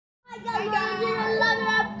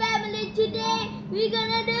Lameera family. Today we're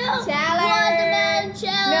gonna do Challenge. watermelon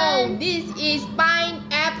challenge. No, this is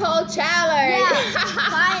pineapple challenge. Yeah,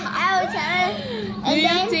 pineapple challenge. Do And you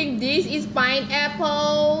then think this is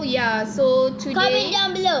pineapple? Yeah. So comment today,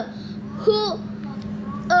 down below who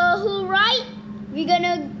right. We're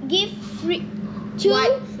gonna give two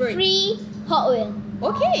What fruit? free Hot Wheels.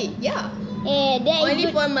 okay, yeah. And that is Only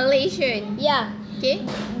good. for Malaysian. Yeah, Okay.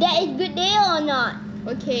 that is good deal or not?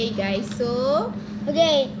 Okay, guys. So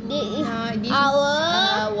Okay, this is this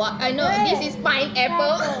our. is what? No, this is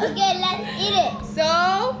pineapple. Okay, let's eat it. So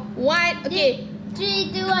what? Okay.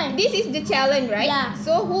 3, 2, 1. This is the challenge, right? Yeah.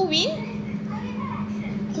 So who win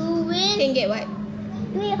Who wins? can get what?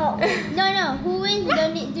 No. Who wins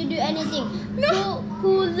don't need to do anything. No.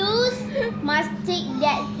 Who lose must take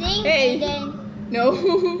that thing Hey. and then No.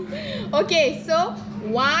 Okay. So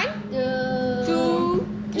 1, 2,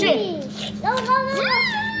 3. Go.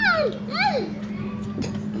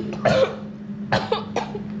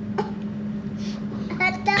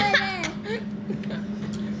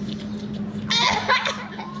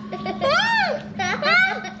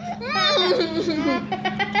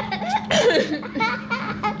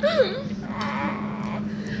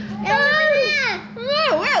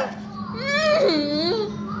 Well,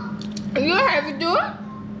 you have to.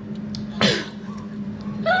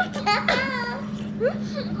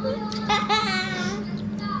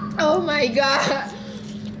 Oh my god.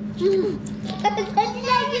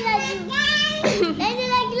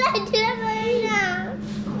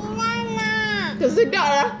 Sedap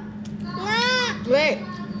lah. Wait.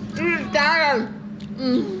 Sekarang.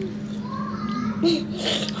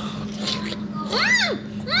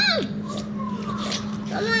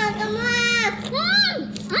 Come on.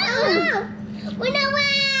 Winner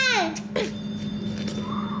win.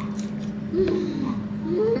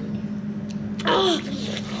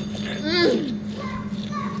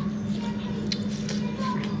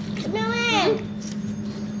 Winner win.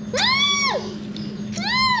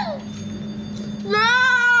 No.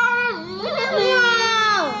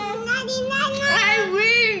 I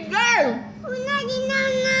win, girl.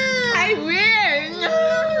 I win.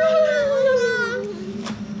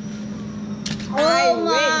 Oh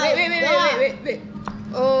my Wait.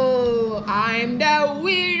 Oh, I'm the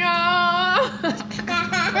winner.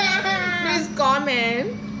 Please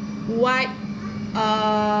comment what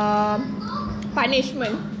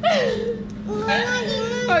punishment.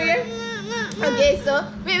 Okay, so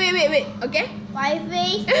wait. Okay. Why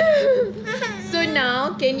face? So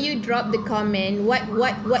now can you drop the comment what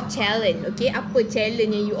challenge? Okay, apa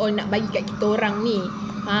challenge yang you all nak bagi kat kita orang ni?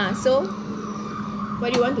 So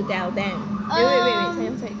what do you want to tell them? Wait.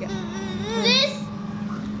 Sayang saya. This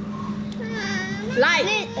Like,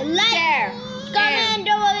 share, comment,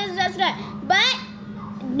 don't forget to subscribe. But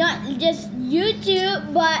not just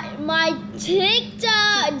YouTube, but my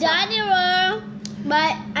TikTok, Dhani.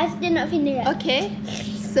 But I still not finished. Okay,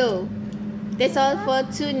 so that's all for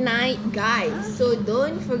tonight, guys. So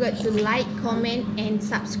don't forget to like, comment, and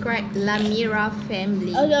subscribe Lameera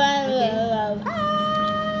family. Okay.